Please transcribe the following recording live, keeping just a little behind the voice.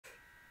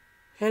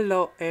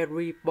Hello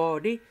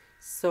everybody,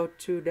 so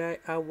today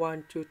I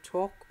want to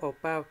talk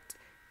about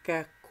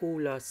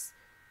calculus.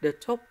 The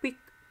topic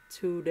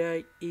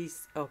today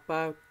is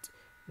about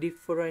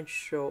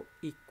differential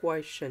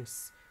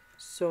equations.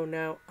 So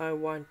now I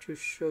want to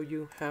show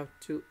you how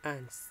to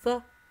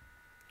answer.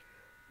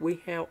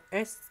 We have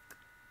x,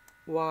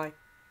 y,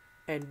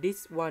 and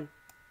this one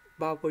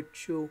power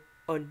 2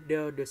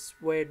 under the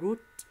square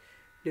root.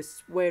 The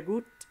square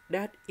root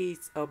that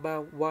is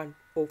about 1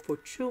 over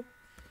 2.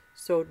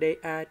 So they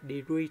are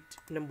the root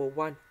number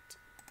 1.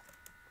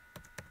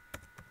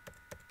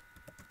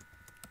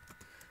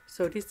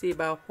 So this is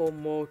about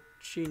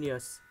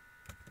homogeneous.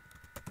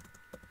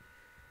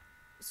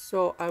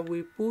 So I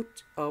will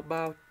put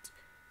about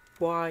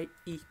y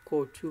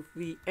equal to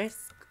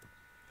vs.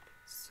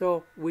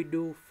 So we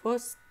do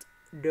first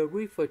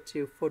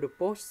derivative for the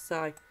both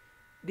sides.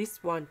 This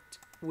one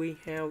we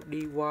have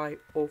dy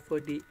over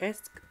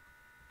dx.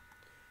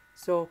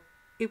 So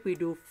if we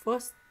do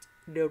first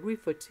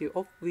derivative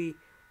of v,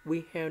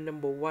 we have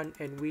number 1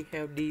 and we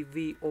have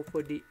dv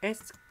over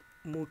dx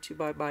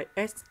multiplied by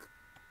s.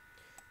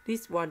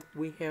 This one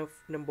we have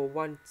number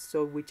 1,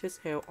 so we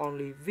just have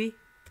only v.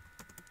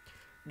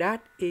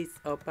 That is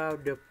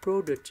about the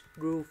product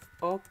rule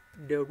of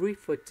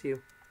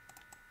derivative.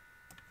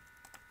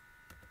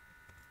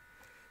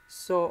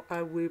 So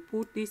I will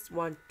put this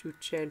one to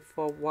change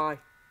for y.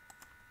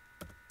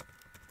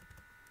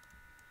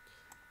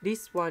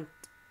 This one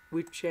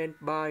we change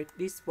by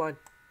this one.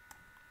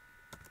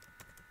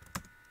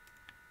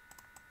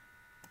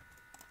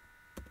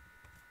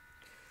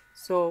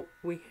 So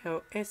we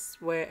have s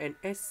squared and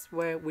s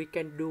squared we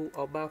can do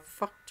about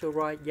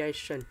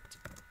factorization.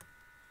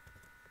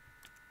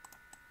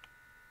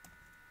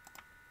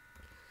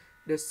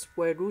 The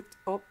square root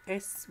of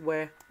s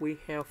squared we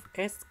have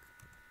s.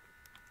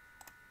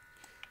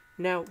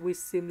 Now we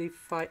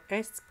simplify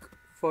s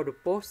for the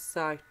both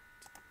sides.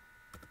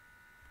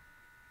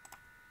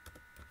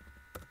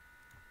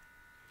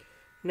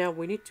 Now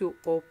we need to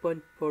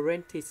open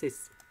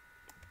parentheses.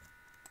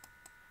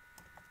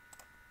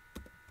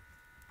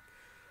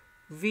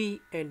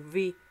 V and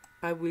V,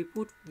 I will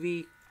put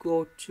V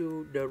go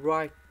to the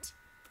right.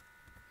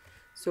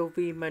 So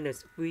V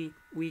minus V,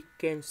 we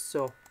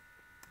cancel.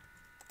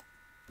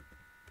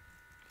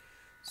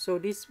 So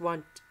this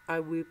one I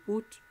will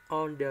put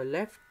on the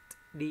left,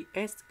 the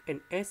S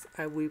and S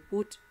I will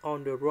put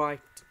on the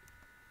right.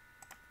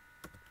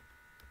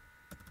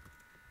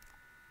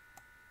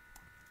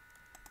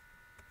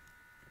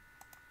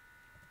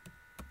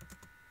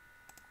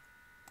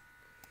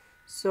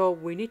 So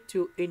we need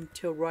to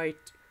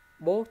integrate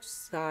both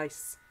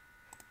sides.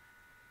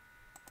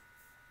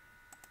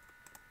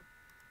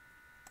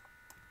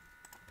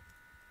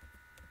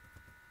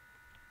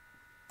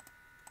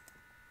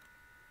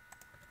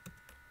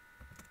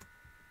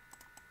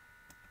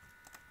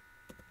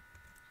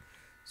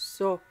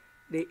 So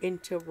the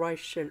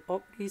integration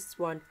of this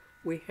one,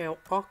 we have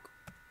arc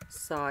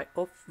side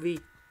of v.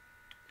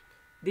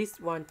 This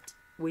one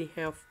we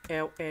have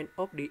ln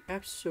of the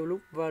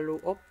absolute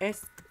value of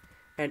s,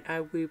 and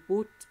I will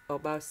put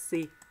about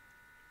c.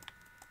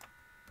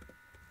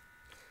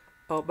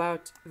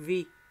 About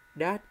v,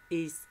 that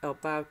is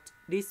about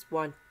this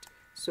one,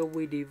 so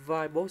we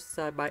divide both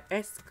sides by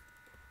s.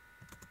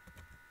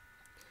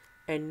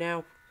 And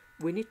now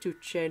we need to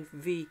change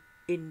v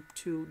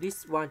into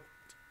this one.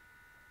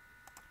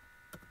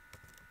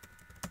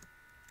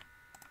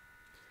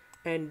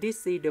 And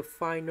this is the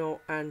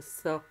final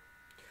answer.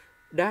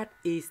 That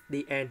is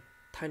the end.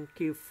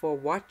 Thank you for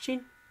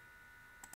watching.